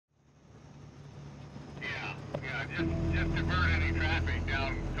Just divert any traffic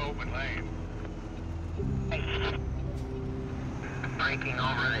down Tobin Lane. Braking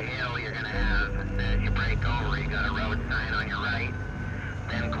over the hill, you're going to have, as you brake over, you got a road sign on your right.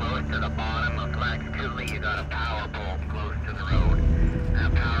 Then close to the bottom of Flex Cooley, you got a power pole close to the road.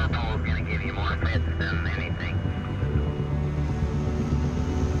 That power pole is going to give you more fits than anything.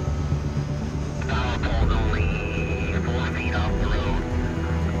 Power pole's only 4 feet off the road.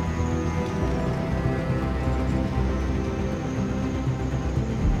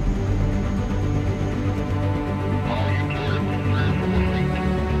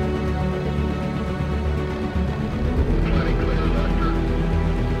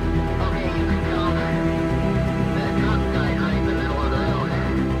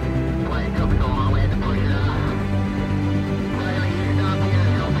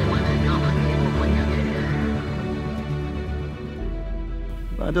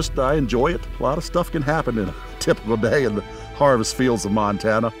 I enjoy it. A lot of stuff can happen in a typical day in the harvest fields of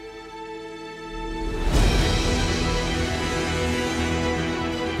Montana.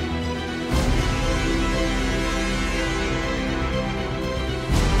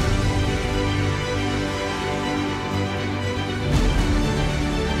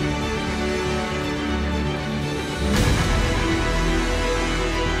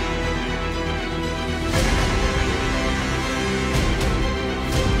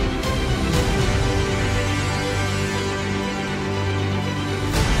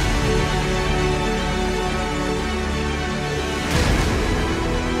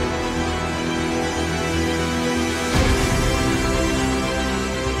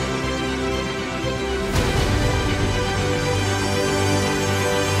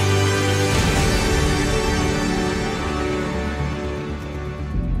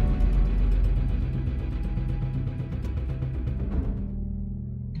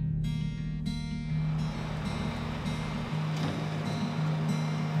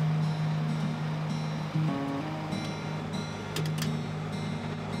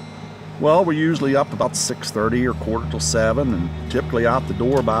 Well, we're usually up about 6:30 or quarter till 7, and typically out the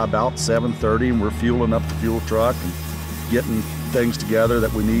door by about 7:30, and we're fueling up the fuel truck and getting things together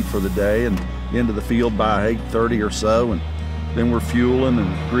that we need for the day, and into the field by 8:30 or so, and then we're fueling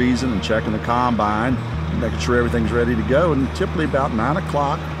and greasing and checking the combine, making sure everything's ready to go, and typically about 9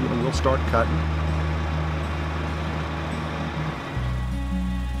 o'clock, we'll start cutting.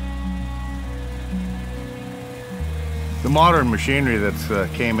 The modern machinery that's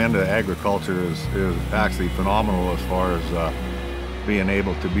came into agriculture is actually phenomenal as far as being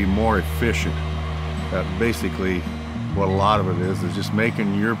able to be more efficient. Basically, what a lot of it is just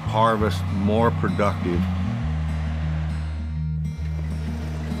making your harvest more productive.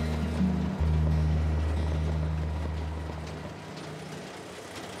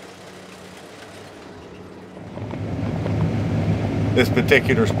 This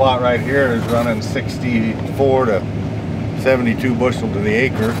particular spot right here is running 64 to 72 bushel to the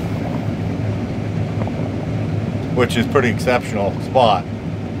acre, which is pretty exceptional spot.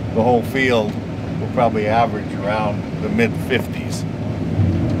 The whole field will probably average around the mid-50s.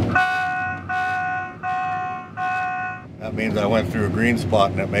 That means I went through a green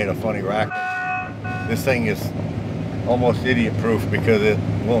spot and it made a funny racket. This thing is almost idiot-proof because it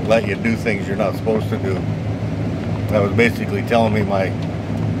won't let you do things you're not supposed to do. That was basically telling me my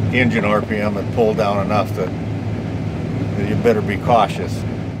engine RPM had pulled down enough that you better be cautious.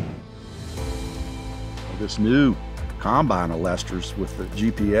 This new combine of Lester's with the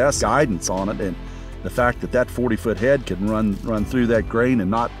GPS guidance on it, and the fact that that 40-foot head can run through that grain and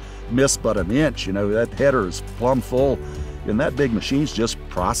not miss but an inch, that header is plumb full, and that big machine's just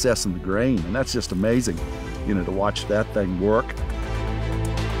processing the grain, and that's just amazing, to watch that thing work.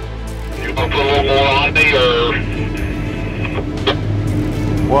 You want to put a little more on me, or?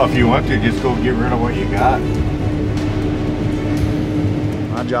 Well, if you want to, just go get rid of what you got.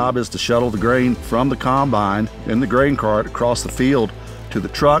 My job is to shuttle the grain from the combine in the grain cart across the field to the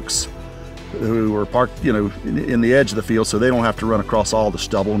trucks who are parked, in the edge of the field, so they don't have to run across all the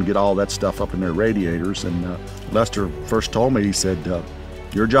stubble and get all that stuff up in their radiators. And Lester first told me, he said,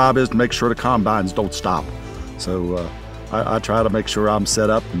 your job is to make sure the combines don't stop. So I try to make sure I'm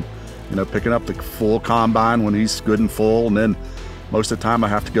set up and, picking up the full combine when he's good and full, and then most of the time I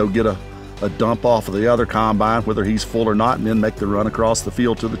have to go get a dump off of the other combine, whether he's full or not, and then make the run across the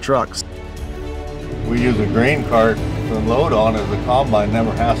field to the trucks. We use a grain cart to load on as the combine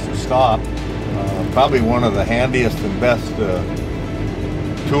never has to stop. Probably one of the handiest and best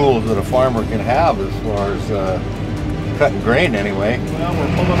tools that a farmer can have as far as cutting grain anyway. Well,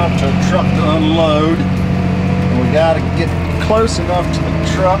 we're pulling up to a truck to unload, and we got to get close enough to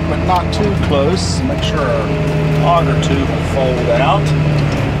the truck, but not too close. Make sure our auger tube will fold out.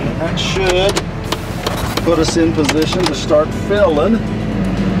 That should put us in position to start filling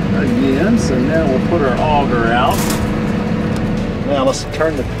again. So now we'll put our auger out. Now let's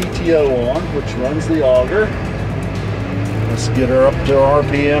turn the PTO on, which runs the auger. Let's get her up to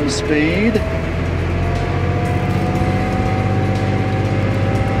RPM speed.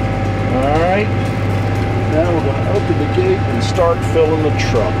 All right. Now we're going to open the gate and start filling the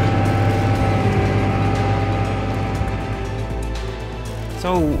truck.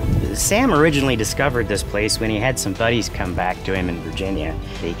 So Sam originally discovered this place when he had some buddies come back to him in Virginia.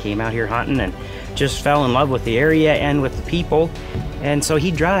 They came out here hunting and just fell in love with the area and with the people. And so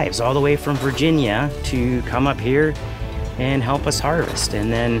he drives all the way from Virginia to come up here and help us harvest. And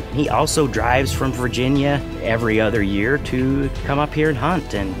then he also drives from Virginia every other year to come up here and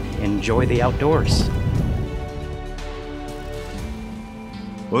hunt and enjoy the outdoors.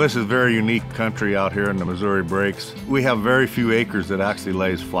 Well, this is very unique country out here in the Missouri Breaks. We have very few acres that actually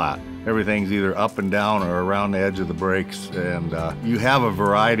lays flat. Everything's either up and down or around the edge of the breaks, and you have a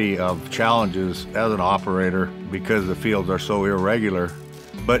variety of challenges as an operator because the fields are so irregular.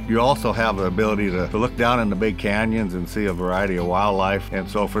 But you also have the ability to look down in the big canyons and see a variety of wildlife, and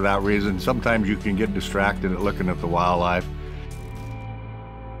so for that reason, sometimes you can get distracted at looking at the wildlife.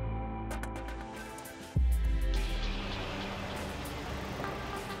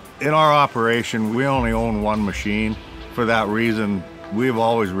 In our operation, we only own one machine. For that reason, we've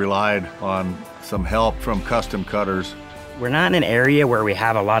always relied on some help from custom cutters. We're not in an area where we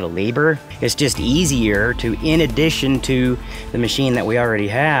have a lot of labor. It's just easier to, in addition to the machine that we already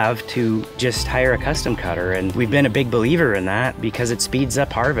have, to just hire a custom cutter. And we've been a big believer in that because it speeds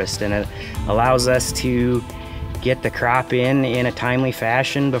up harvest and it allows us to get the crop in a timely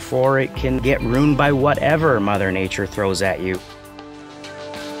fashion before it can get ruined by whatever Mother Nature throws at you.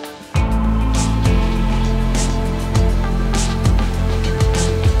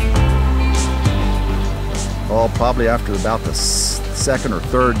 Well, probably after about the second or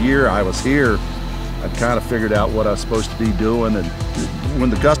third year I was here, I'd kind of figured out what I was supposed to be doing. And when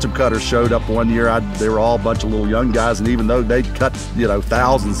the custom cutters showed up one year, they were all a bunch of little young guys. And even though they'd cut,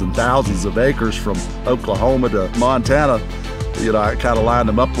 thousands and thousands of acres from Oklahoma to Montana, I kind of lined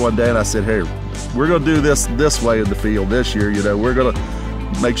them up one day and I said, hey, we're going to do this way in the field this year. We're going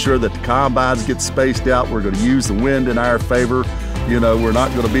to make sure that the combines get spaced out. We're going to use the wind in our favor. We're not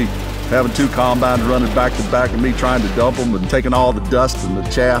going to be having two combines running back to back and me trying to dump them and taking all the dust and the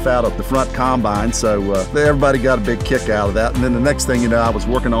chaff out of the front combine. So everybody got a big kick out of that. And then the next thing you know, I was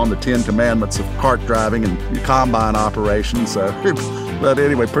working on the 10 commandments of cart driving and combine operations. So, but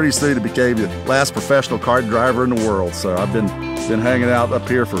anyway, pretty soon it became the last professional cart driver in the world. So I've been hanging out up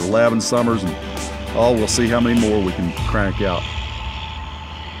here for 11 summers, and we'll see how many more we can crank out.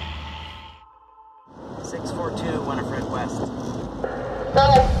 642 Winifred West.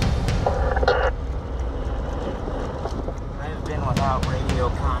 Without radio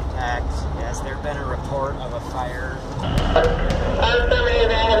contact. Has there been a report of a fire? Summary,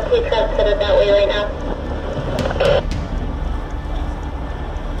 I have 2 trucks headed that way right now.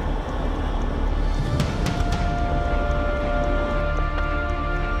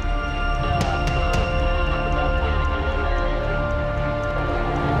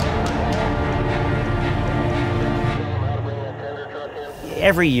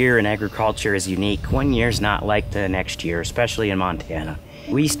 Every year in agriculture is unique. One year's not like the next year, especially in Montana.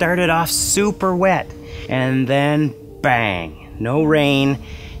 We started off super wet, and then bang, no rain,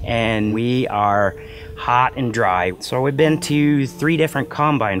 and we are hot and dry. So we've been to 3 different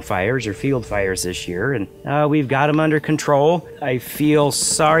combine fires or field fires this year, and we've got them under control. I feel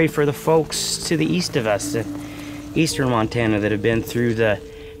sorry for the folks to the east of us, eastern Montana, that have been through the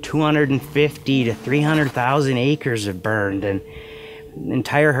 250 to 300,000 acres have burned, and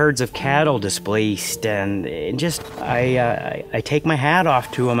entire herds of cattle displaced, and I take my hat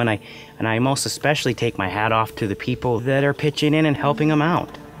off to them, and I most especially take my hat off to the people that are pitching in and helping them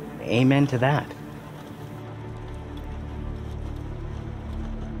out. Amen to that.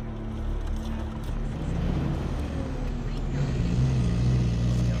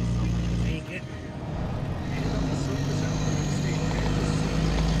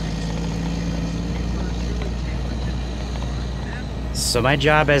 So my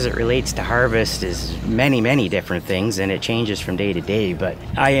job as it relates to harvest is many, many different things, and it changes from day to day, but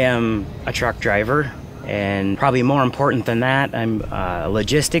I am a truck driver, and probably more important than that, I'm a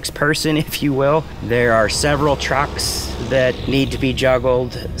logistics person, if you will. There are several trucks that need to be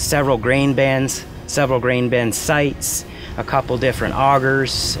juggled, several grain bins sites, a couple different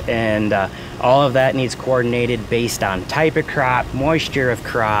augers, and All of that needs coordinated based on type of crop, moisture of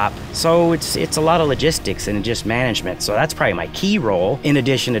crop. So it's a lot of logistics and just management. So that's probably my key role in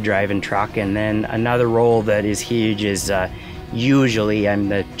addition to driving truck. And then another role that is huge is usually I'm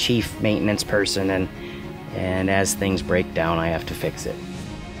the chief maintenance person, and as things break down, I have to fix it.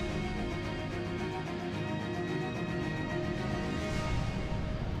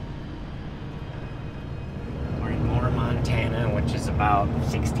 Montana, which is about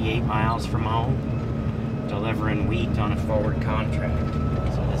 68 miles from home, delivering wheat on a forward contract.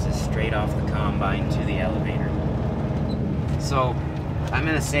 So this is straight off the combine to the elevator. So I'm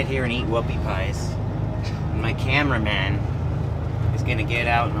gonna sit here and eat whoopie pies, and my cameraman is gonna get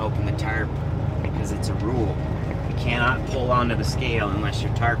out and open the tarp, because it's a rule. You cannot pull onto the scale unless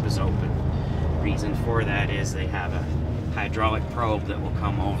your tarp is open. Reason for that is they have a hydraulic probe that will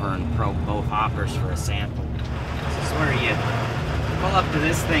come over and probe both hoppers for a sample. This is where you pull up to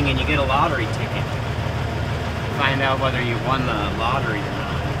this thing and you get a lottery ticket. Find out whether you won the lottery or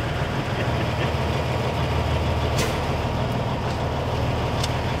not.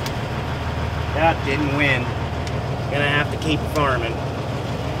 That didn't win. Gonna have to keep farming.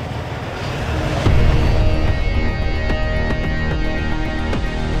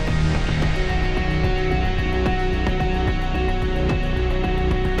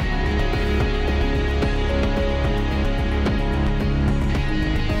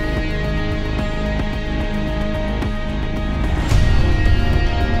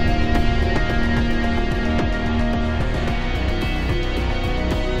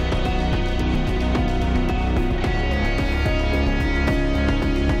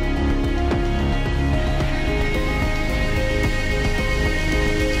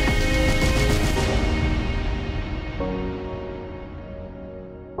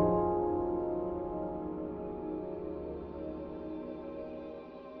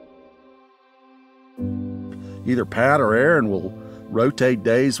 Either Pat or Aaron will rotate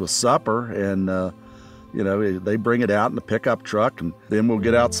days with supper, and you know, they bring it out in the pickup truck, and then we'll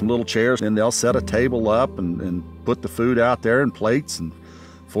get out some little chairs and they'll set a table up and put the food out there, and plates and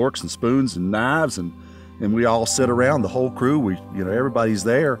forks and spoons and knives, and we all sit around, the whole crew, everybody's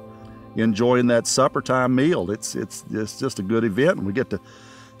there enjoying that supper time meal. It's just a good event, and we get to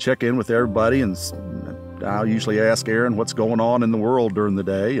check in with everybody, and I'll usually ask Aaron what's going on in the world during the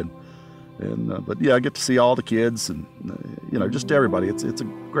day, but yeah, I get to see all the kids and just everybody. It's a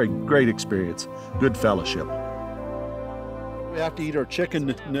great experience, good fellowship. We have to eat our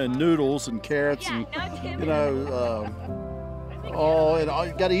chicken noodles and carrots, and you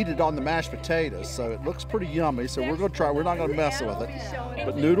got to eat it on the mashed potatoes. So it looks pretty yummy. So we're gonna try. We're not gonna mess with it,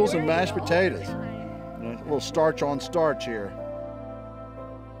 but noodles and mashed potatoes. A little starch on starch here.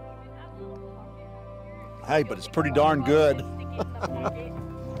 Hey, but it's pretty darn good.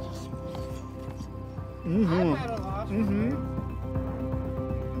 Mm-hmm. Mm-hmm.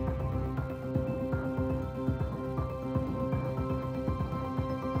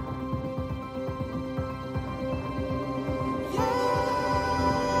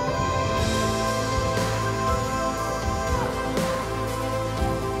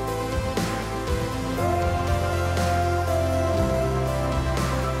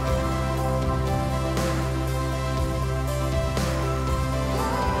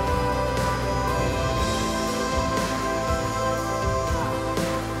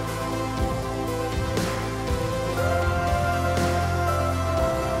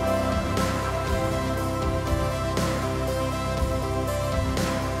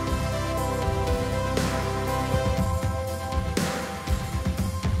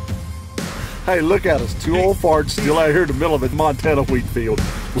 Hey, look at us, two old farts still out here in the middle of a Montana wheat field,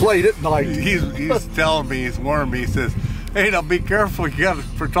 late at night. He's telling me, he's warning me, he says, hey, now be careful, you got a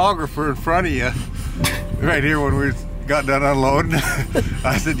photographer in front of you. Right here when we got done unloading.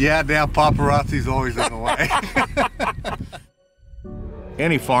 I said, yeah, damn paparazzi's always in the way.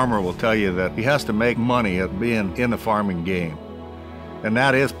 Any farmer will tell you that he has to make money at being in the farming game. And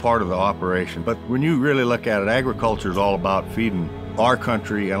that is part of the operation. But when you really look at it, agriculture is all about feeding our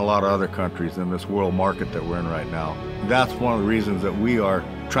country and a lot of other countries in this world market that we're in right now. That's one of the reasons that we are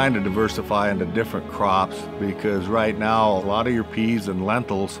trying to diversify into different crops, because right now a lot of your peas and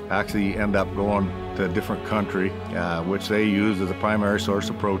lentils actually end up going to a different country, which they use as a primary source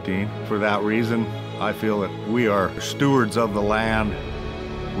of protein. For that reason, I feel that we are stewards of the land.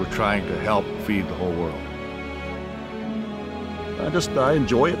 We're trying to help feed the whole world. I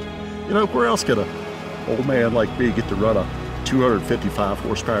enjoy it. Where else could a old man like me get to run a 255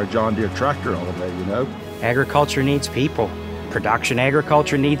 horsepower John Deere tractor all day, Agriculture needs people. Production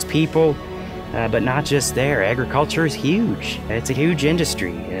agriculture needs people, but not just there. Agriculture is huge. It's a huge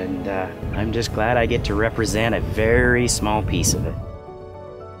industry, and and I'm just glad I get to represent a very small piece of it.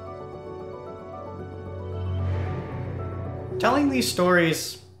 Telling these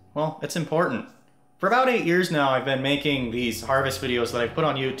stories, well, it's important. For about 8 years now, I've been making these harvest videos that I put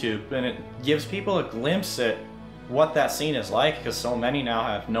on YouTube, and it gives people a glimpse at what that scene is like, because so many now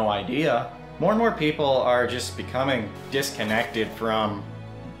have no idea. More and more people are just becoming disconnected from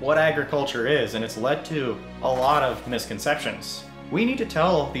what agriculture is, and it's led to a lot of misconceptions. We need to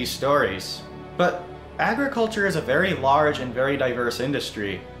tell these stories, but agriculture is a very large and very diverse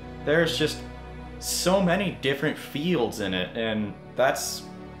industry. There's just so many different fields in it, and that's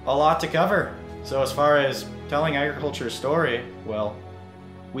a lot to cover. So as far as telling agriculture's story, well,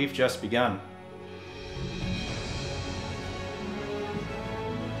 we've just begun.